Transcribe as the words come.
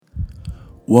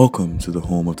Welcome to the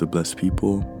home of the blessed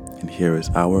people, and here is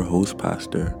our host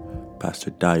pastor,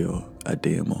 Pastor Dayo,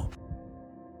 Adeyemo.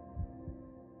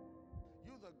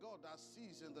 You, the God that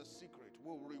sees in the secret,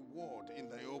 will reward in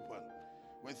the open.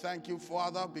 We thank you,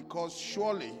 Father, because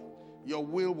surely your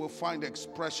will find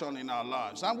expression in our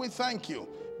lives. And we thank you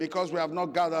because we have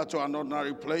not gathered to an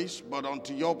ordinary place, but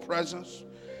unto your presence.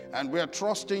 And we are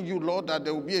trusting you, Lord, that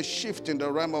there will be a shift in the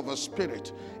realm of the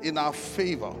Spirit in our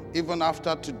favor, even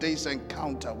after today's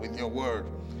encounter with your word.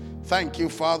 Thank you,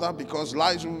 Father, because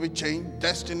lives will be changed,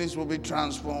 destinies will be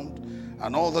transformed,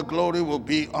 and all the glory will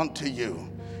be unto you.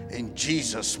 In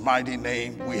Jesus' mighty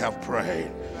name we have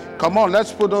prayed. Come on,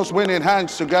 let's put those winning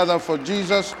hands together for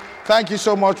Jesus. Thank you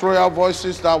so much, Royal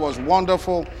Voices. That was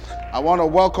wonderful. I want to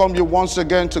welcome you once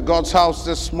again to God's house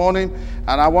this morning.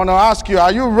 And I want to ask you,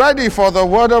 are you ready for the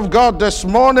word of God this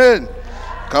morning?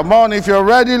 Come on, if you're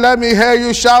ready, let me hear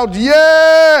you shout,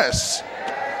 yes!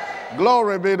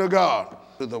 Glory be to God.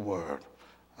 To the word.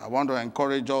 I want to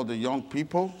encourage all the young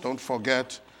people. Don't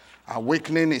forget,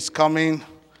 awakening is coming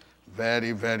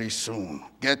very, very soon.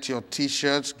 Get your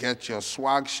t-shirts, get your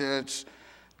swag shirts,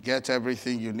 get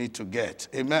everything you need to get.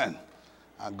 Amen.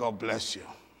 And God bless you.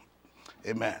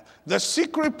 Amen. The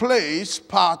secret place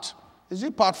part, is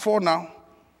it part 4 now?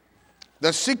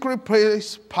 The secret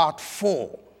place part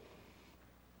 4.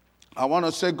 I want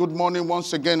to say good morning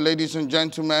once again, ladies and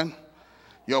gentlemen.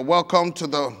 You're welcome to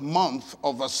the month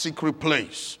of a secret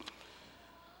place.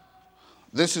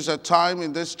 This is a time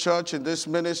in this church, in this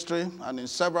ministry, and in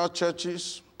several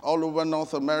churches all over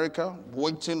North America,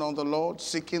 waiting on the Lord,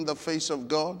 seeking the face of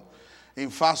God, in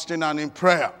fasting and in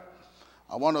prayer.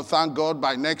 I want to thank God.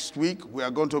 By next week, we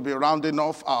are going to be rounding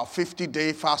off our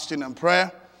 50-day fasting and prayer.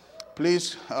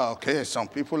 Please, okay, some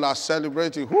people are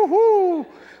celebrating. Woo-hoo,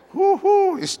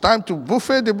 woo-hoo. It's time to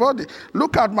buffet the body.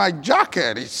 Look at my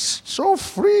jacket. It's so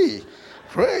free.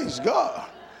 Praise God.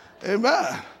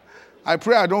 Amen. I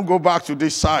pray I don't go back to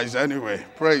this size anyway.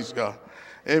 Praise God.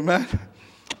 Amen.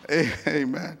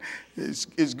 Amen.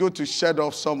 It's good to shed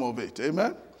off some of it.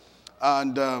 Amen.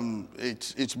 And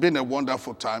it's been a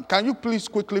wonderful time. Can you please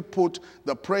quickly put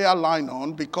the prayer line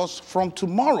on? Because from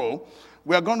tomorrow,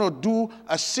 we are going to do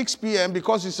a 6 p.m.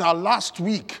 because it's our last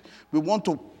week. We want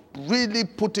to really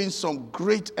put in some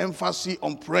great emphasis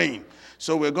on praying.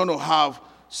 So we're going to have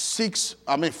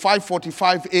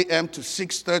 5:45 a.m. to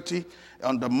 6:30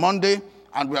 on the Monday.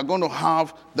 And we are going to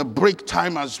have the break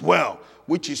time as well,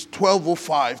 which is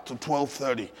 12:05 to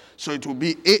 12:30. So it will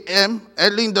be a.m.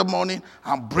 early in the morning,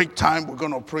 and break time, we're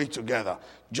going to pray together,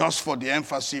 just for the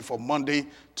emphasis for Monday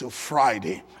to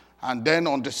Friday. And then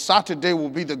on the Saturday will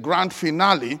be the grand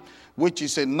finale, which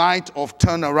is a night of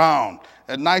turnaround,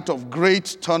 a night of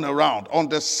great turnaround on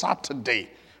the Saturday.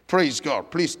 Praise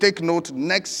God. Please take note,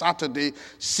 next Saturday,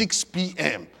 6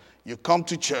 p.m., you come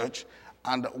to church.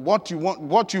 And what you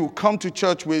come to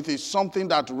church with is something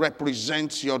that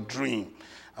represents your dream.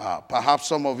 Perhaps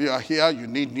some of you are here, you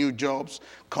need new jobs.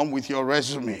 Come with your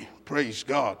resume. Praise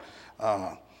God.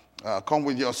 Come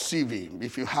with your CV.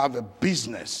 If you have a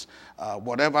business,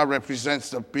 whatever represents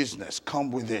the business,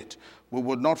 come with it. We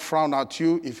would not frown at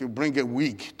you if you bring a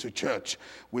wig to church.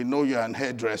 We know you're an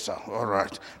hairdresser. All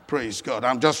right. Praise God.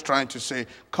 I'm just trying to say,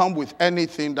 come with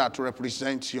anything that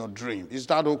represents your dream. Is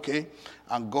that okay?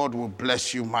 And God will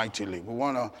bless you mightily. We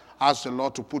want to ask the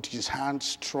Lord to put his hand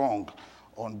strong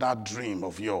on that dream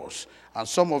of yours. And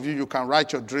some of you can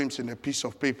write your dreams in a piece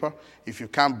of paper if you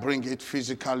can't bring it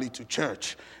physically to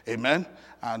church. Amen.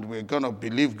 And we're going to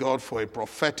believe God for a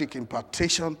prophetic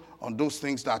impartation on those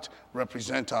things that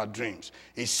represent our dreams.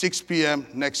 It's 6 p.m.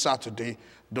 next Saturday.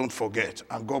 Don't forget.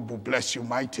 And God will bless you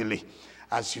mightily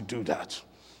as you do that.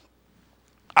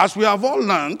 As we have all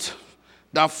learned,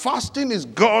 that fasting is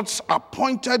God's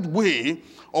appointed way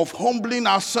of humbling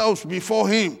ourselves before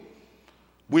him.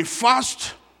 We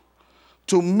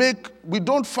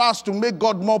don't fast to make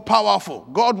God more powerful.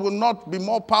 God will not be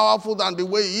more powerful than the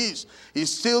way he is.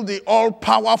 He's still the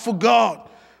all-powerful God.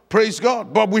 Praise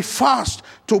God. But we fast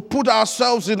to put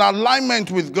ourselves in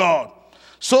alignment with God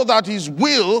so that his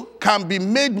will can be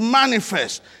made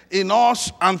manifest in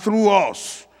us and through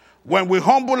us. When we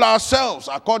humble ourselves,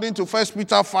 according to 1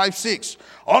 Peter 5:6,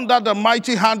 under the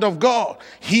mighty hand of God,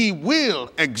 he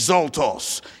will exalt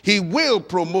us. He will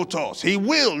promote us. He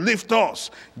will lift us.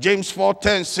 James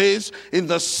 4:10 says, in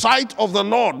the sight of the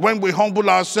Lord, when we humble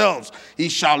ourselves, he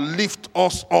shall lift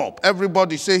us up.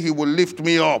 Everybody say, he will lift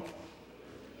me up.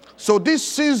 So this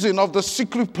season of the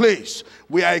secret place,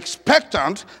 we are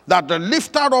expectant that the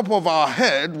lifter up of our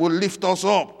head will lift us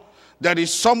up. There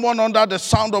is someone under the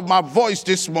sound of my voice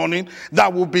this morning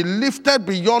that will be lifted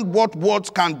beyond what words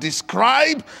can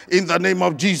describe in the name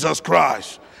of Jesus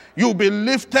Christ. You'll be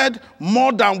lifted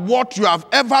more than what you have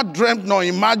ever dreamt nor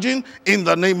imagined in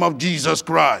the name of Jesus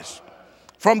Christ.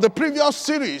 From the previous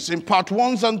series in part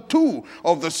 1 and 2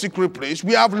 of The Secret Place,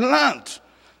 we have learned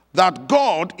that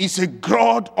God is a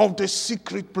God of the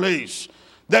secret place.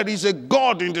 There is a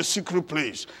God in the secret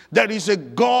place. There is a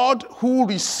God who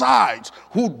resides,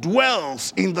 who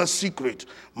dwells in the secret.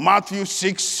 Matthew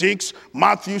 6:6,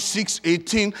 Matthew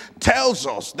 6:18 tells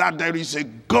us that there is a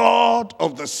God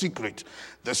of the secret.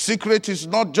 The secret is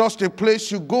not just a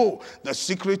place you go. The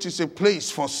secret is a place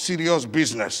for serious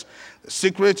business. The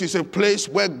secret is a place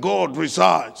where God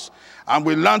resides. And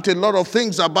we learned a lot of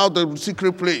things about the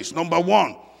secret place. Number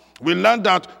one, we learned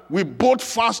that we both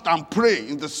fast and pray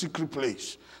in the secret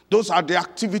place. Those are the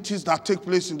activities that take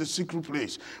place in the secret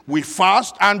place. We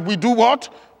fast and we do what?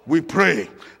 We pray.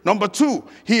 Number two,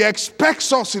 he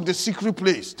expects us in the secret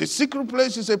place. The secret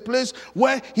place is a place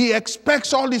where he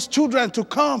expects all his children to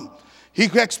come. He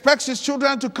expects his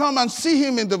children to come and see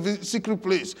him in the secret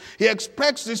place. He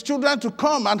expects his children to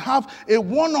come and have a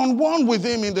one-on-one with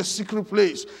him in the secret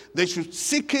place. They should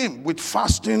seek him with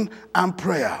fasting and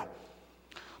prayer.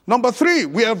 Number three,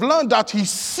 we have learned that he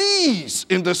sees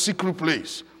in the secret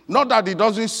place. Not that he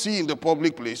doesn't see in the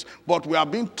public place, but we are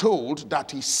being told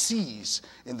that he sees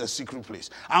in the secret place.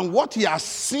 And what he has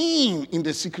seen in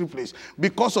the secret place,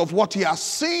 because of what he has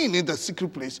seen in the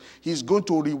secret place, he's going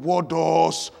to reward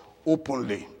us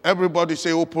openly. Everybody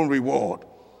say open reward.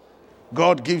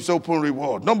 God gives open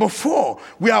reward. Number four,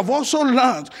 we have also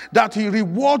learned that he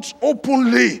rewards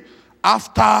openly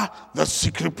after the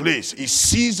secret place. He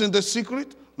sees in the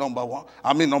secret. Number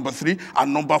three.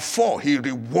 And number four, he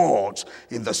rewards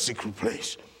in the secret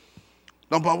place.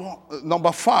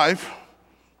 Number five,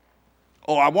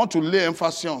 I want to lay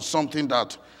emphasis on something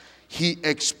that he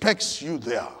expects you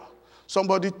there.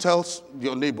 Somebody tells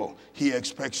your neighbor, he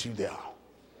expects you there.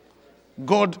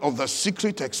 God of the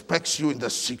secret expects you in the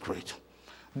secret.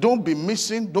 Don't be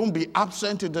missing, don't be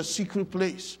absent in the secret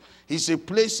place. It's a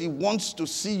place he wants to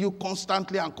see you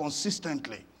constantly and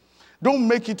consistently. Don't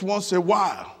make it once a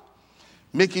while.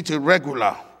 Make it a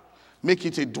regular. Make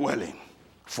it a dwelling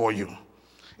for you.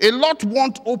 A lot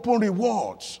want open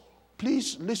rewards.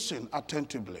 Please listen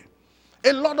attentively.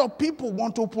 A lot of people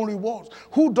want open rewards.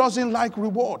 Who doesn't like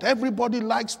reward? Everybody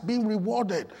likes being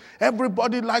rewarded.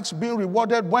 Everybody likes being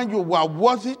rewarded when you are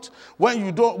worth it, when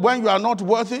you are not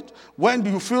worth it, when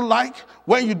you feel like,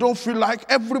 when you don't feel like.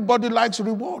 Everybody likes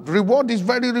reward. Reward is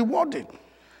very rewarding.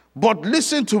 But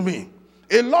listen to me.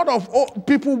 A lot of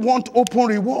people want open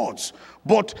rewards,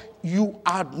 but you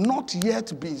are not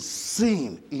yet been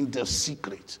seen in the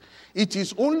secret. It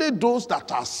is only those that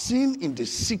are seen in the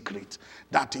secret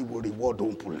that he will reward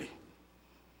openly.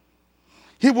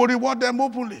 He will reward them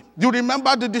openly. You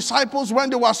remember the disciples when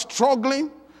they were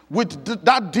struggling with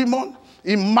that demon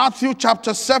in Matthew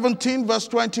chapter 17, verse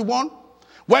 21?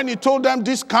 When he told them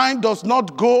this kind does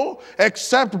not go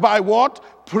except by what?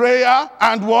 Prayer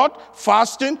and what?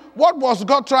 Fasting. What was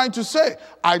God trying to say?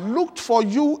 I looked for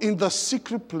you in the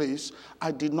secret place.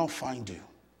 I did not find you.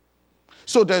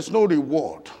 So there's no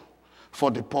reward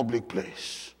for the public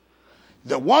place.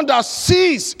 The one that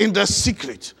sees in the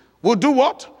secret will do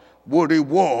what? Will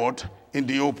reward in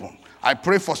the open. I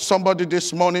pray for somebody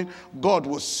this morning. God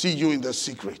will see you in the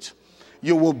secret.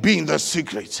 You will be in the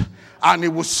secret. And he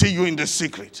will see you in the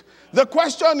secret. The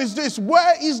question is this: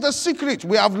 where is the secret?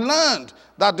 We have learned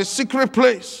that the secret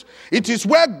place, it is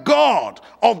where God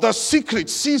of the secret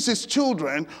sees his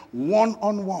children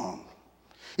one-on-one.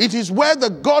 It is where the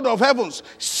God of heavens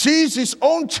sees his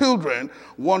own children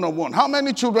one-on-one. How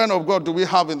many children of God do we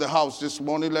have in the house this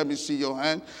morning? Let me see your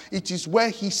hand. It is where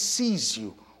he sees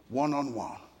you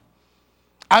one-on-one.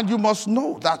 And you must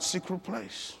know that secret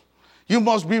place. You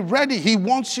must be ready. He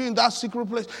wants you in that secret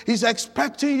place. He's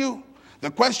expecting you.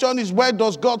 The question is, where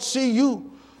does God see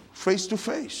you? Face to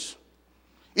face.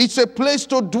 It's a place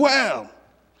to dwell.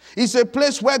 It's a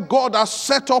place where God has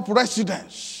set up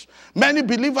residence. Many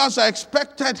believers are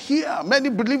expected here. Many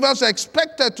believers are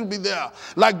expected to be there.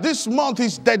 Like this month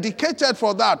is dedicated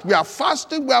for that. We are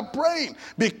fasting, we are praying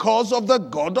because of the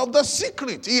God of the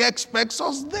secret. He expects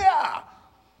us there.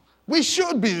 We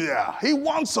should be there. He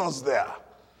wants us there.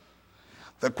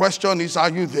 The question is,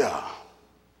 are you there?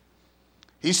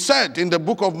 He said in the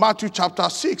book of Matthew chapter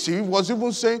 6, he was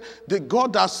even saying that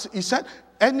God has, he said,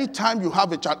 anytime you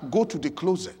have a child, go to the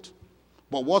closet.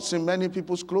 But what's in many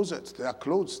people's closets? There are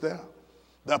clothes there.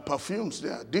 There are perfumes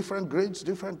there, different grades,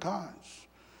 different kinds.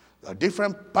 There are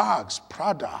different bags,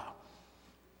 Prada.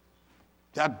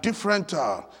 There are different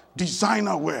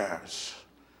designer wears.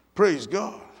 Praise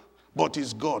God. But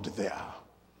is God there?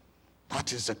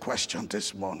 That is the question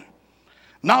this morning.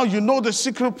 Now you know the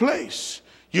secret place.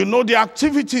 You know the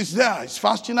activities there. It's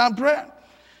fasting and prayer.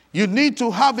 You need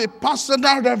to have a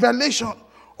personal revelation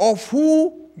of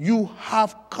who you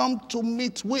have come to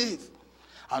meet with.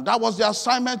 And that was the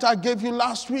assignment I gave you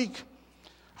last week.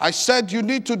 I said you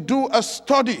need to do a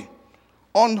study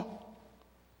on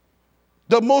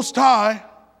the Most High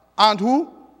and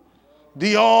who?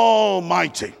 The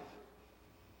Almighty.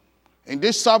 In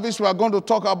this service, we are going to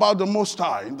talk about the Most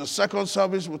High. In the second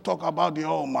service, we'll talk about the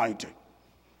Almighty.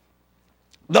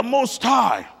 The Most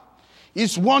High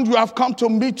is one you have come to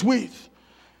meet with.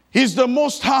 He's the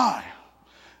Most High.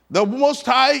 The Most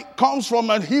High comes from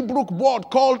a Hebrew word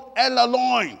called El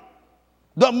Elyon.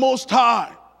 The Most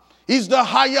High. He's the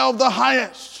higher of the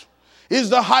highest. He's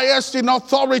the highest in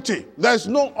authority. There's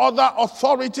no other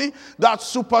authority that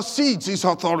supersedes his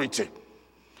authority.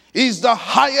 He's the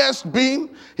highest being.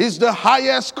 He's the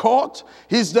highest court.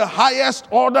 He's the highest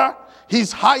order.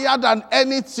 He's higher than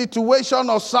any situation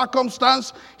or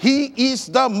circumstance. He is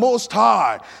the Most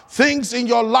High. Things in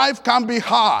your life can be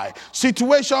high.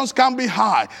 Situations can be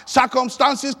high.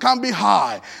 Circumstances can be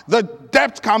high. The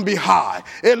depth can be high.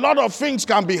 A lot of things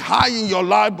can be high in your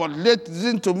life, but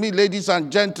listen to me, ladies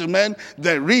and gentlemen,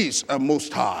 there is a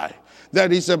Most High. There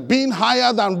is a being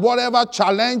higher than whatever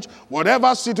challenge,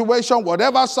 whatever situation,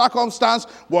 whatever circumstance,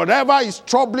 whatever is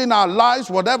troubling our lives,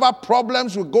 whatever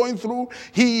problems we're going through.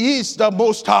 He is the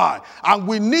Most High. And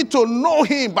we need to know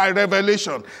him by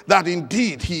revelation that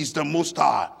indeed he is the Most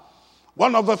High.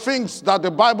 One of the things that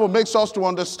the Bible makes us to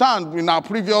understand in our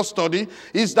previous study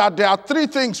is that there are three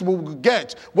things we will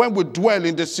get when we dwell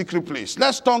in the secret place.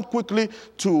 Let's turn quickly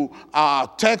to our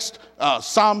text,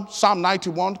 Psalm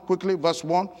 91, quickly, verse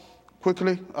 1.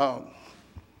 Quickly,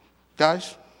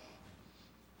 guys.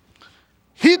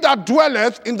 He that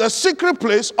dwelleth in the secret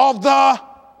place of the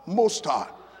Most High.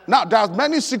 Now, there are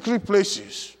many secret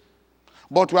places,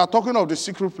 but we are talking of the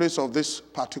secret place of this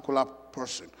particular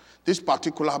person, this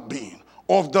particular being,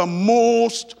 of the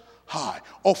Most High,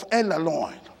 of El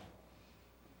Elyon.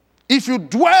 If you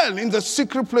dwell in the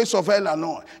secret place of El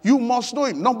Elyon, you must know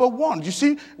him. Number one, you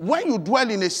see, when you dwell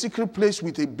in a secret place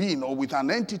with a being or with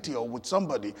an entity or with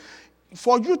somebody,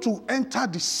 for you to enter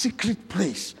the secret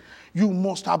place, you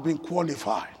must have been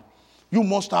qualified. You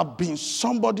must have been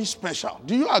somebody special.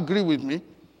 Do you agree with me?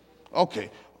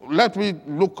 Okay, let me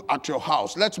look at your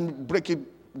house. Let's break it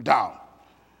down.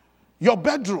 Your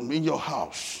bedroom in your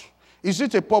house, is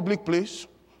it a public place?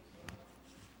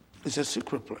 It's a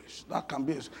secret place. That can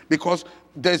be, because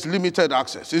there's limited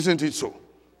access, isn't it so?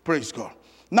 Praise God.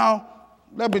 Now,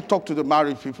 let me talk to the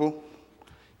married people.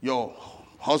 Your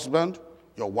husband,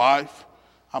 your wife,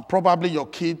 and probably your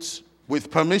kids with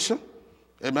permission.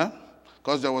 Amen?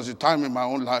 Because there was a time in my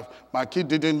own life, my kid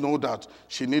didn't know that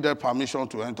she needed permission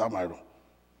to enter my room.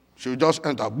 She would just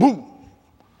enter, boom.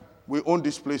 We own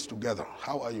this place together.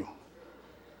 How are you?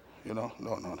 You know,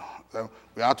 no. Then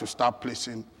we had to start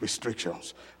placing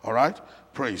restrictions. All right?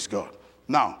 Praise God.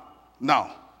 Now,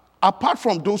 apart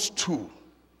from those two,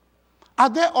 are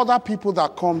there other people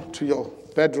that come to your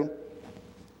bedroom?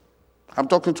 I'm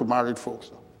talking to married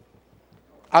folks.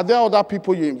 Are there other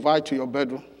people you invite to your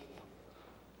bedroom?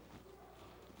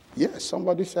 Yes,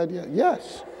 somebody said yes.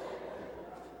 Yes.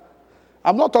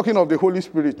 I'm not talking of the Holy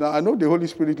Spirit now. I know the Holy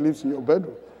Spirit lives in your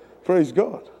bedroom. Praise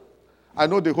God. I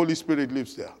know the Holy Spirit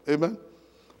lives there. Amen.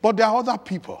 But there are other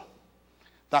people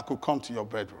that could come to your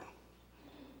bedroom.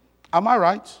 Am I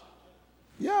right?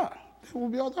 Yeah, there will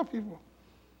be other people.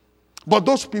 But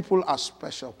those people are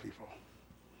special people.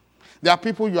 They are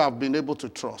people you have been able to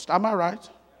trust. Am I right?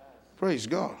 Praise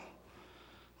God.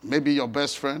 Maybe your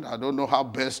best friend, I don't know how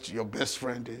best your best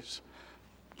friend is,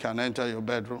 can enter your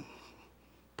bedroom.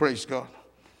 Praise God.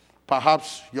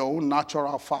 Perhaps your own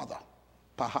natural father.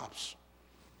 Perhaps.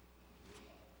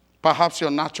 Perhaps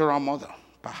your natural mother.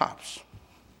 Perhaps.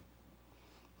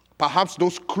 Perhaps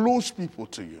those close people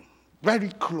to you. Very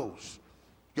close.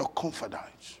 Your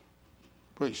confidants.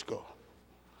 Praise God.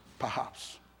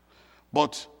 Perhaps.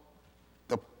 But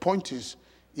the point is,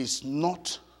 it's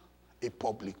not a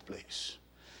public place.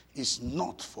 It's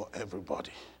not for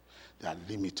everybody. There are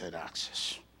limited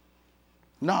access.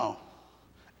 Now,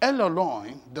 El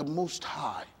Elyon, the Most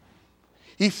High,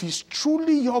 if he's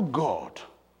truly your God,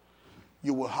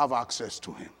 you will have access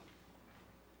to him.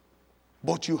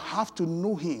 But you have to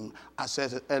know him as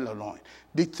El Elyon.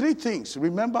 The three things,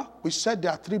 remember, we said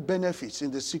there are three benefits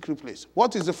in the secret place.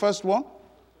 What is the first one?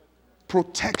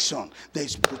 Protection. There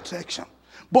is protection.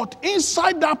 But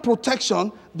inside that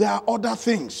protection, there are other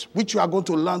things which you are going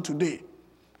to learn today.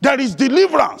 There is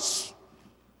deliverance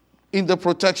in the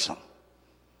protection.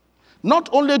 Not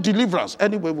only deliverance,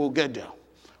 anyway, we'll get there.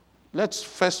 Let's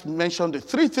first mention the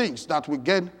three things that we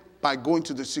get by going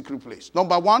to the secret place.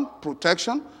 Number one,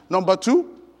 protection. Number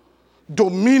two,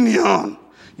 dominion.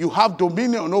 You have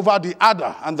dominion over the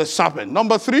adder and the serpent.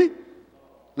 Number three,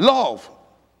 love.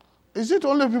 Is it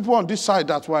only people on this side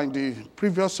that were in the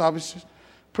previous services?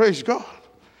 Praise God.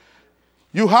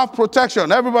 You have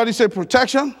protection. Everybody say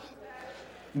protection,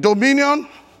 dominion,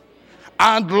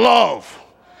 and love.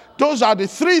 Those are the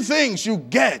three things you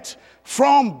get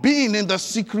from being in the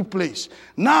secret place.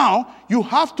 Now, you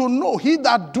have to know he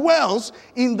that dwells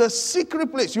in the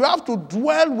secret place. You have to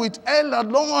dwell with El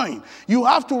Elohim. You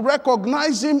have to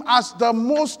recognize him as the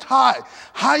Most High,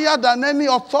 higher than any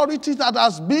authority that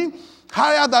has been,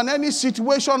 higher than any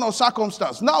situation or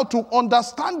circumstance. Now, to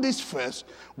understand this first,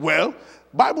 well,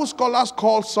 Bible scholars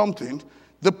call something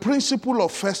the principle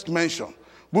of first mention.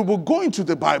 We will go into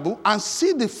the Bible and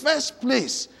see the first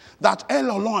place that El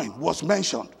Elohim was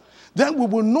mentioned. Then we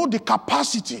will know the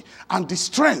capacity and the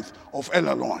strength of El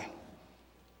Elohim.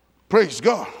 Praise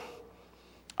God.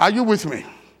 Are you with me?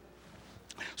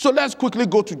 So let's quickly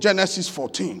go to Genesis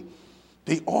 14.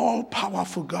 The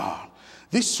all-powerful God,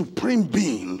 this supreme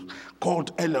being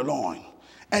called El Elohim,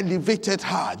 elevated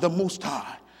high, the Most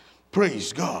High.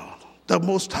 Praise God. The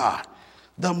Most High.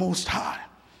 The Most High.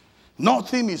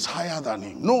 Nothing is higher than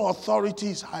him. No authority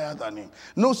is higher than him.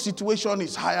 No situation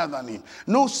is higher than him.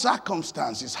 No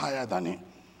circumstance is higher than him.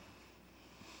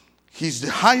 He's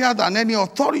higher than any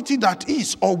authority that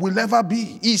is or will ever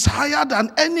be. He's higher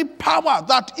than any power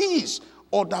that is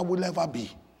or that will ever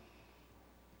be.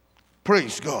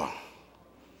 Praise God.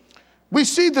 We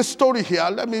see the story here.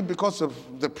 Because of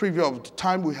the preview of the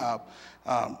time we have,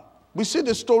 we see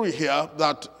the story here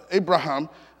that Abraham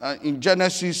in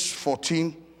Genesis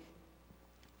 14,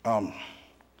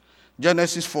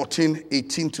 Genesis 14,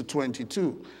 18 to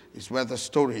 22 is where the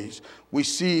story is. We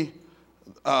see,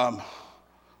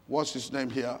 what's his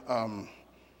name here?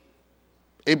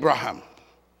 Abraham.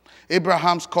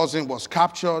 Abraham's cousin was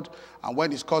captured, and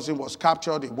when his cousin was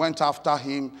captured, he went after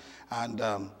him,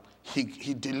 and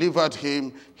he delivered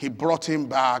him. He brought him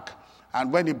back,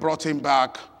 and when he brought him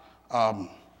back,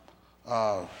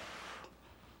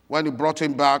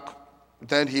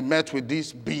 then he met with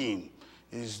this being.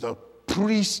 Is the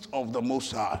priest of the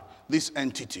Most High, this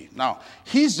entity. Now,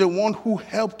 he's the one who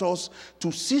helped us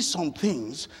to see some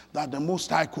things that the Most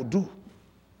High could do.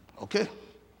 Okay?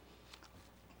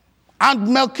 And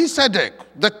Melchizedek,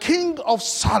 the king of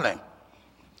Salem,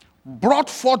 brought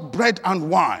forth bread and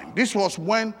wine. This was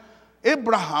when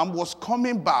Abraham was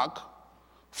coming back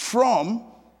from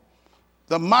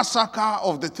the massacre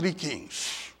of the three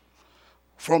kings,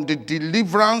 from the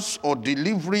deliverance or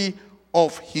delivery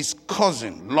of his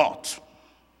cousin Lot.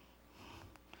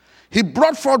 He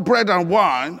brought forth bread and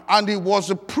wine, and he was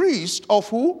a priest of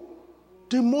who?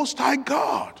 The Most High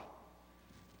God.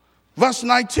 Verse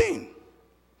 19.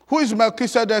 Who is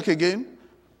Melchizedek again?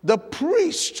 The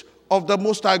priest of the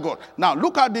Most High God. Now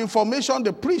look at the information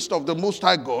the priest of the Most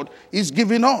High God is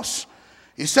giving us.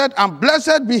 He said, and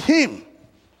blessed be him.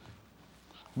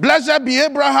 Blessed be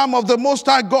Abraham of the Most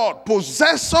High God,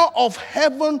 possessor of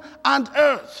heaven and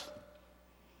earth.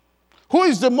 Who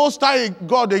is the Most High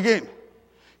God again?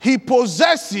 He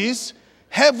possesses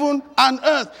heaven and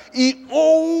earth. He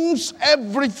owns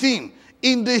everything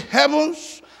in the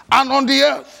heavens and on the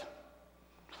earth.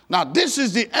 Now, this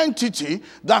is the entity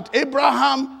that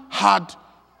Abraham had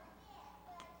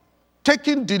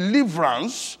taken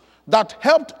deliverance, that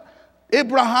helped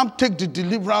Abraham take the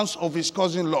deliverance of his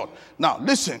cousin Lot. Now,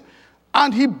 listen.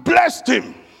 And he blessed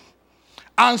him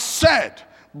and said,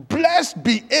 blessed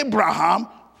be Abraham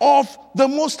of the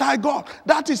Most High God.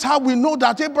 That is how we know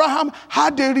that Abraham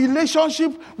had a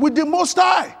relationship with the Most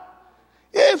High.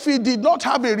 If he did not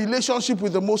have a relationship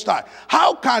with the Most High,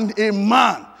 how can a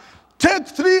man take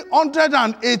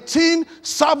 318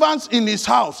 servants in his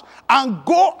house and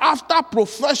go after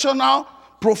professional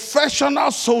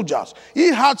soldiers? He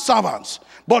had servants,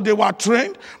 but they were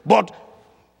trained, but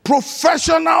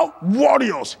professional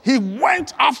warriors. He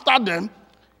went after them,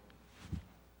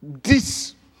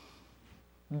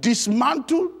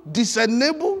 dismantled,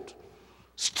 disenabled,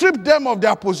 stripped them of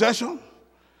their possession,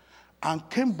 and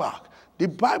came back. The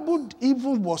Bible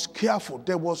even was careful.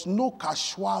 There was no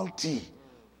casualty.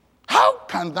 How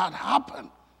can that happen?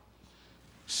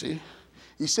 See,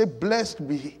 he said, blessed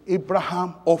be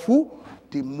Abraham of who?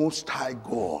 The Most High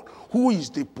God, who is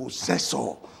the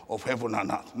possessor of heaven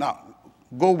and earth. Now,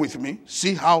 go with me.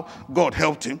 See how God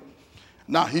helped him.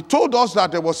 Now, he told us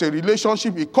that there was a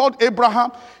relationship. He called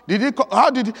Abraham. Did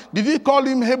he call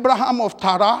him Abraham of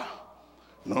Terah?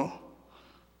 No.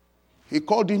 He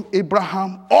called him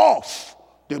Abraham of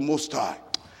the Most High.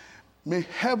 May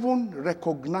heaven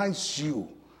recognize you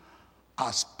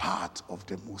as part of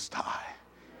the Most High.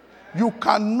 You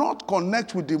cannot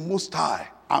connect with the Most High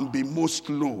and be most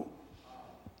low.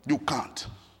 You can't.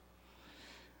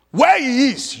 Where he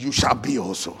is, you shall be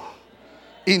also.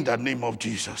 In the name of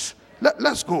Jesus.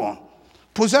 Let's go on.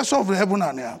 Possessor of heaven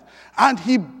and earth. And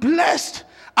he blessed,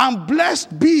 and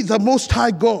blessed be the Most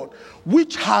High God,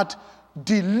 which had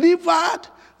delivered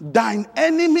thine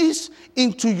enemies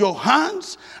into your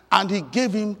hands, and he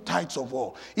gave him tithes of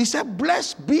all. He said,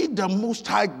 blessed be the Most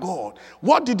High God.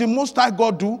 What did the Most High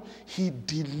God do? He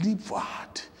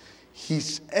delivered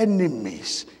his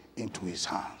enemies into his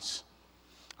hands.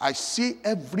 I see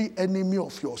every enemy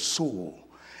of your soul,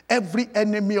 every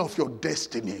enemy of your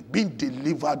destiny being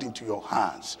delivered into your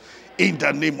hands in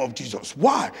the name of Jesus.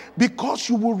 Why? Because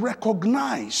you will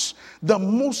recognize the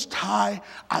Most High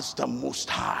as the Most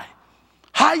High.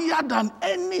 Higher than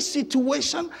any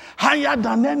situation, higher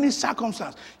than any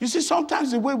circumstance. You see,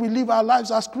 sometimes the way we live our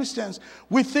lives as Christians,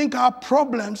 we think our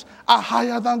problems are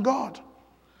higher than God.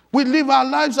 We live our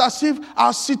lives as if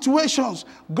our situations,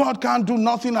 God can't do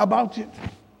nothing about it.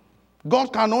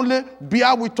 God can only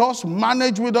bear with us,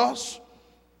 manage with us,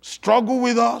 struggle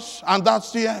with us, and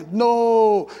that's the end.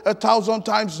 No, 1,000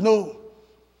 times no.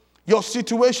 Your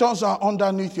situations are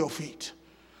underneath your feet.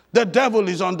 The devil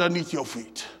is underneath your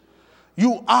feet.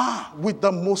 You are with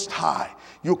the Most High.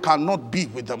 You cannot be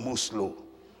with the Most Low.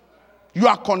 You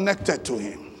are connected to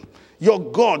him. Your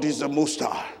God is the Most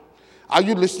High. Are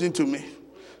you listening to me?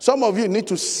 Some of you need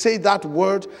to say that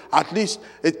word at least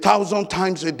 1,000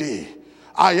 times a day.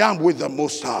 I am with the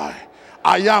Most High.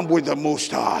 I am with the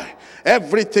Most High.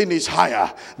 Everything is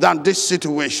higher than this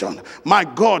situation. My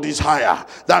God is higher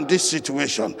than this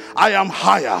situation. I am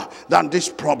higher than this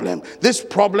problem. This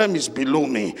problem is below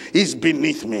me, is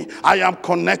beneath me. I am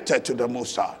connected to the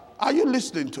Most High. Are you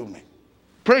listening to me?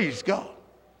 Praise God.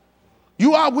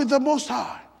 You are with the Most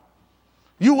High.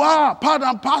 You are part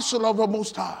and parcel of the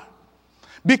Most High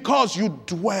because you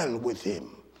dwell with him.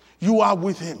 You are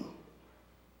with him.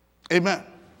 Amen.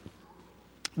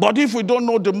 But if we don't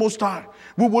know the Most High,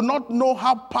 we will not know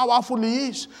how powerful he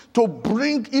is to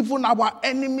bring even our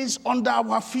enemies under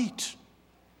our feet.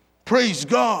 Praise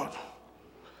God.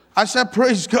 I said,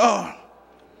 praise God.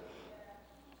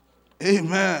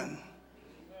 Amen.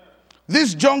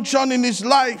 This junction in his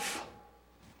life,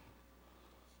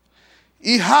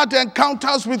 he had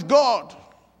encounters with God.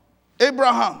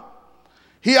 Abraham,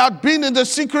 he had been in the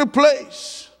secret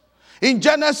place. In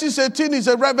Genesis 18 is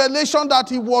a revelation that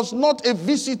he was not a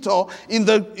visitor in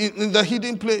the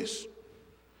hidden place.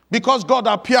 Because God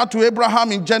appeared to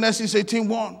Abraham in Genesis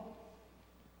 18:1.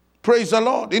 Praise the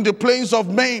Lord. In the plains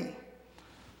of Maine.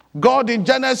 God in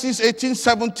Genesis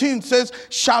 18:17 says,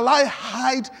 shall I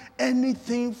hide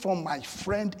anything from my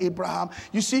friend Abraham?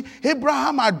 You see,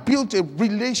 Abraham had built a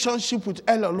relationship with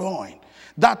El Elohim.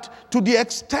 That to the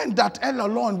extent that El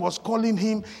Elohim was calling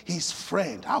him his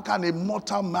friend. How can a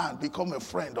mortal man become a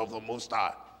friend of the Most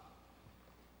High?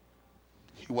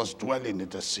 He was dwelling in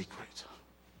the secret.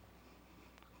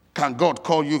 Can God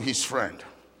call you his friend?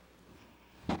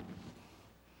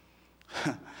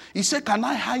 He said, can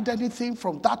I hide anything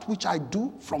from that which I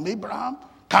do from Abraham?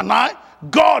 Can I?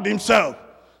 God himself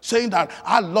saying that,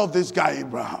 I love this guy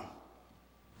Abraham.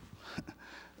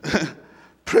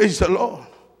 Praise the Lord.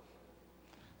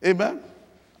 Amen.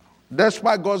 That's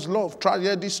why God's love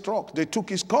tragedy struck. They took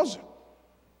his cousin.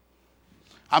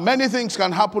 And many things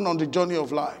can happen on the journey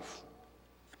of life.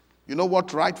 You know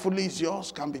what rightfully is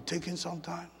yours can be taken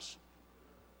sometimes.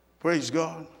 Praise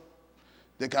God.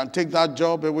 They can take that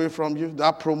job away from you,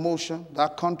 that promotion,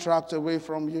 that contract away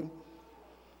from you.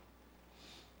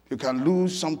 You can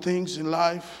lose some things in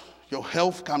life. Your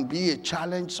health can be a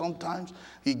challenge sometimes.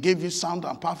 He gave you sound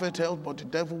and perfect health, but the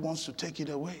devil wants to take it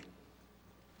away.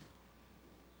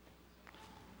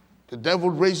 The devil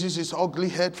raises his ugly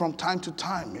head from time to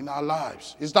time in our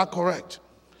lives. Is that correct?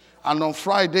 And on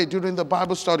Friday during the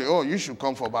Bible study, oh, you should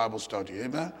come for Bible study,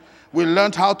 amen? We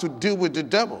learned how to deal with the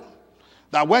devil.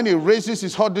 That when he raises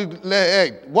his ugly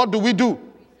head, what do?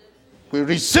 We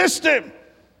resist him.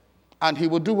 And he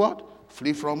will do what?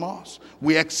 Flee from us.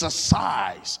 We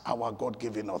exercise our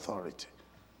God-given authority.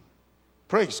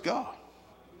 Praise God.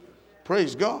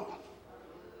 Praise God.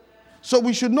 So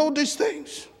we should know these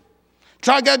things.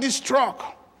 Tragedy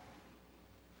struck.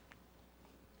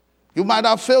 You might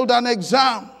have failed an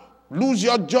exam, lose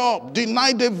your job,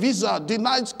 denied a visa,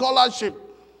 denied scholarship.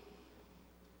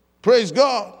 Praise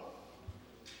God.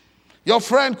 Your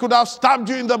friend could have stabbed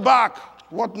you in the back.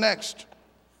 What next?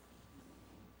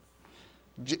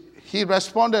 He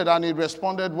responded, and he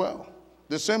responded well.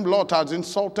 The same Lot has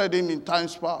insulted him in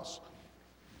times past.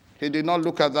 He did not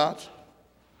look at that.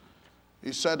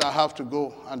 He said, I have to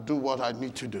go and do what I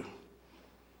need to do.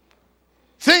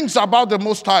 Things about the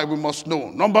Most High we must know.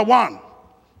 Number one,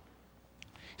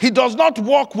 he does not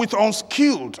walk with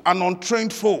unskilled and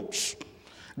untrained folks.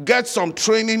 Get some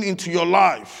training into your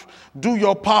life. Do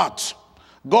your part.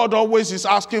 God always is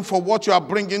asking for what you are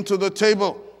bringing to the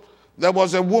table. There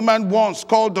was a woman once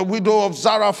called the widow of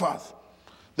Zarephath.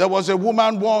 There was a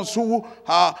woman once who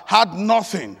had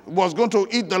nothing, was going to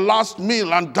eat the last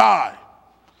meal and die.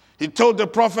 He told the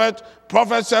prophet.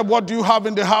 Prophet said, what do you have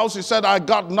in the house? He said, I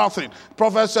got nothing.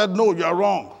 Prophet said, no, you're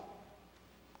wrong.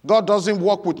 God doesn't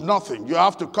work with nothing. You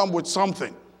have to come with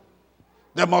something.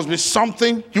 There must be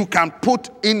something you can put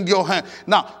in your hand.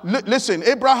 Now, listen,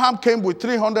 Abraham came with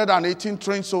 318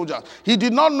 trained soldiers. He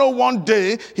did not know one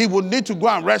day he would need to go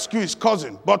and rescue his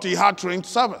cousin, but he had trained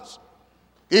servants.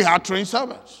 He had trained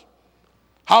servants.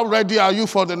 How ready are you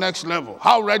for the next level?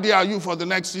 How ready are you for the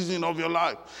next season of your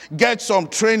life? Get some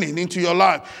training into your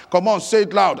life. Come on, say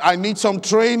it loud. I need some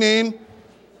training.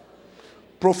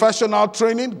 Professional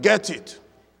training, get it.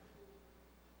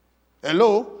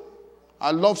 Hello? I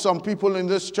love some people in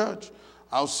this church.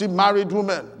 I'll see married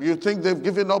women. You think they've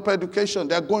given up education.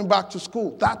 They're going back to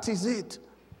school. That is it.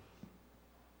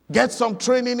 Get some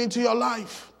training into your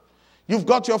life. You've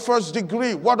got your first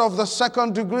degree. What of the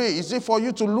second degree? Is it for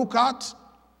you to look at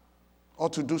or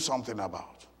to do something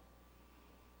about?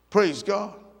 Praise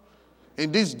God.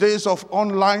 In these days of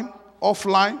online,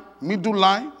 offline, middle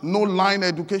line, no line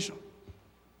education,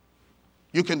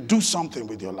 you can do something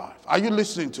with your life. Are you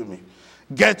listening to me?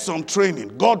 Get some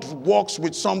training. God works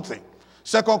with something.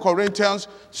 2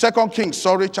 Kings,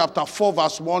 chapter 4,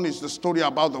 verse 1 is the story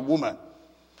about the woman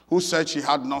who said she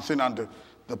had nothing, and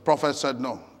the prophet said,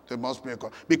 no, there must be a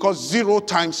God. Because 0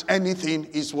 times anything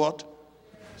is what?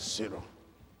 0.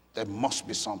 There must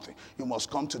be something. You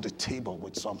must come to the table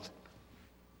with something.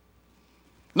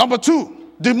 Number 2,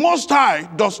 the Most High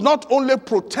does not only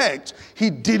protect, he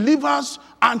delivers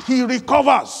and he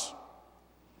recovers.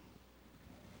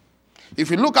 If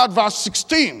you look at verse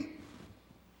 16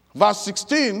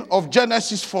 of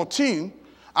Genesis 14,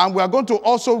 and we are going to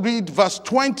also read verse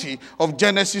 20 of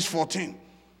Genesis 14,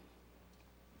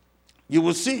 you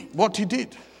will see what he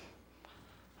did.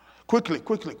 Quickly.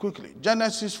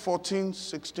 Genesis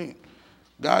 14:16.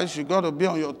 Guys, you got to be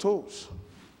on your toes.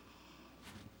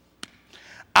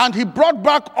 And he brought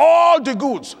back all the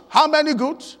goods. How many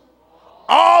goods?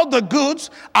 All the goods.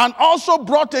 And also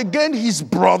brought again his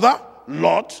brother,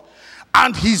 Lot,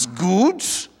 and his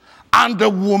goods, and the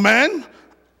woman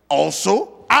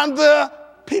also, and the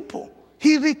people.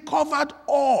 He recovered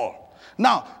all.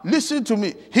 Now, listen to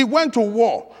me. He went to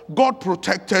war. God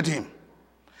protected him.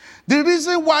 The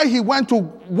reason why he went to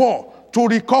war, to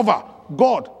recover,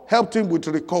 God helped him with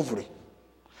recovery.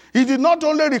 He did not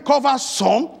only recover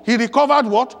some, he recovered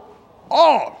what?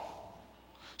 All.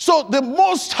 So the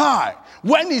Most High,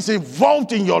 when he's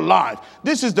involved in your life,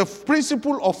 this is the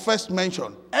principle of first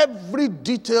mention. Every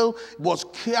detail was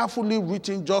carefully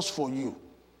written just for you.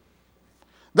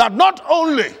 That not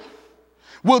only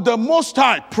will the Most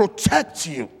High protect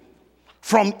you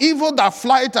from evil that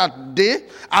flieth at day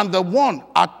and the one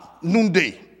at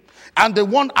noonday and the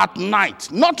one at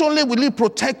night, not only will he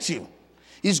protect you,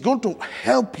 he's going to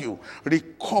help you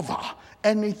recover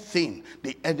anything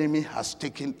the enemy has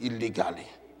taken illegally.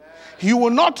 You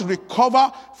will not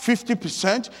recover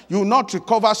 50%. You will not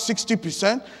recover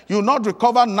 60%. You will not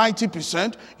recover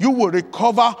 90%. You will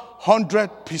recover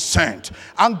 100%.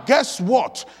 And guess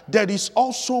what? There is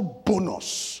also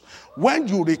bonus. When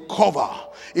you recover,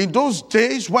 in those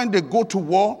days when they go to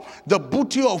war, the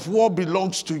booty of war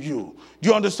belongs to you. Do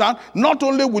you understand? Not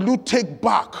only will you take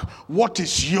back what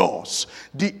is yours,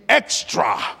 the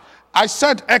extra. I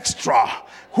said extra.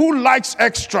 Who likes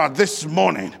extra this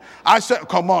morning? I said,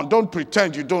 come on, don't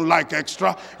pretend you don't like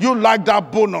extra. You like that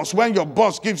bonus when your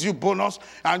boss gives you bonus.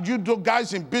 And you do,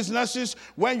 guys in businesses,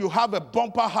 when you have a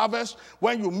bumper harvest,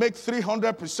 when you make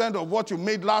 300% of what you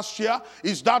made last year,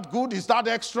 is that good? Is that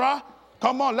extra?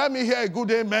 Come on, let me hear a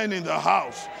good amen in the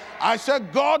house. I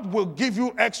said, God will give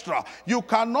you extra. You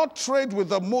cannot trade with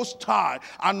the Most High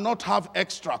and not have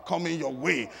extra coming your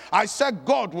way. I said,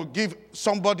 God will give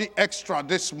somebody extra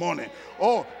this morning.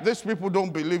 Oh, these people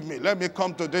don't believe me. Let me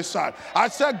come to this side. I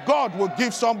said, God will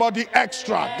give somebody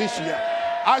extra this year.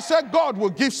 I said, God will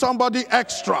give somebody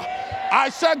extra. I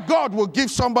said, God will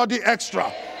give somebody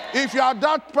extra. If you are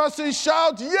that person,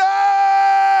 shout,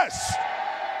 yes!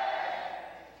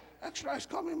 extra is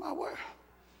coming my way.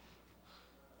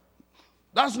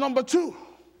 That's number 2.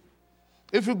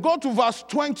 If you go to verse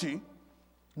 20,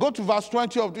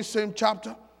 of this same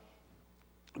chapter,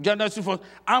 Genesis 4,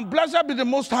 and blessed be the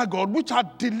Most High God, which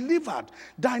hath delivered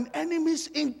thine enemies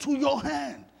into your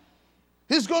hand.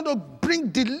 He's going to bring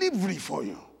delivery for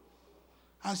you.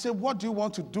 And say, what do you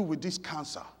want to do with this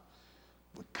cancer?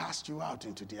 We cast you out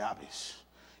into the abyss.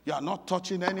 You are not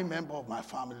touching any member of my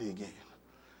family again.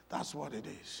 That's what it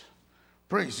is.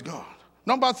 Praise God.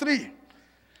 Number 3,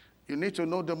 you need to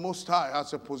know the Most High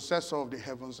as a possessor of the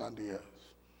heavens and the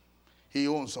earth. He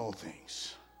owns all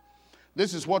things.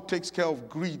 This is what takes care of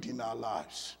greed in our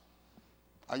lives.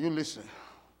 Are you listening?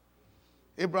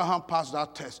 Abraham passed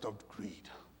that test of greed.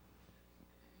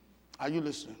 Are you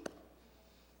listening?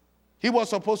 He was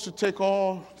supposed to take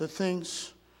all the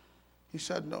things. He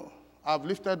said, no, I've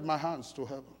lifted my hands to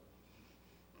heaven.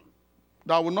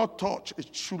 That I will not touch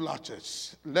its shoe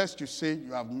latches, lest you say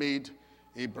you have made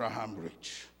Abraham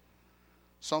rich.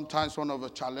 Sometimes one of the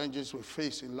challenges we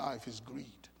face in life is greed.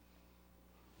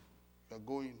 You're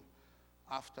going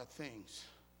after things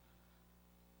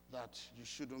that you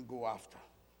shouldn't go after.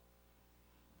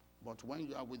 But when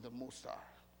you are with the Most High,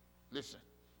 listen,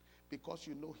 because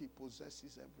you know he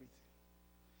possesses everything.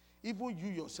 Even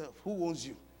you yourself, who owns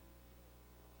you?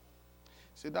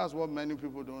 See, that's what many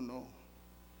people don't know.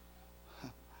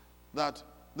 That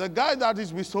the guy that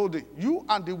is withholding, you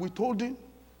and the withholding,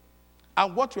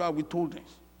 and what you are withholding,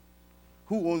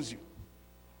 who owns you?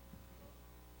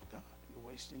 God,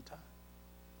 you're wasting time.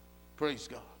 Praise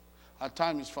God. Our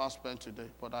time is fast spent today,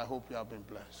 but I hope you have been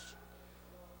blessed.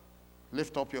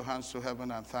 Lift up your hands to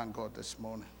heaven and thank God this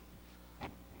morning.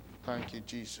 Thank you,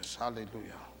 Jesus. Hallelujah.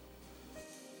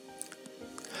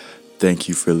 Thank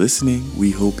you for listening. We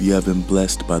hope you have been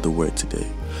blessed by the word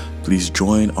today. Please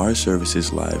join our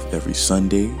services live every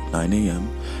Sunday, 9 a.m.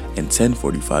 and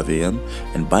 10:45 a.m.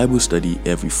 and Bible study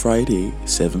every Friday,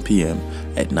 7 p.m.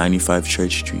 at 95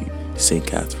 Church Street, St.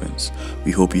 Catharines.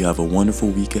 We hope you have a wonderful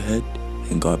week ahead,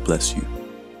 and God bless you.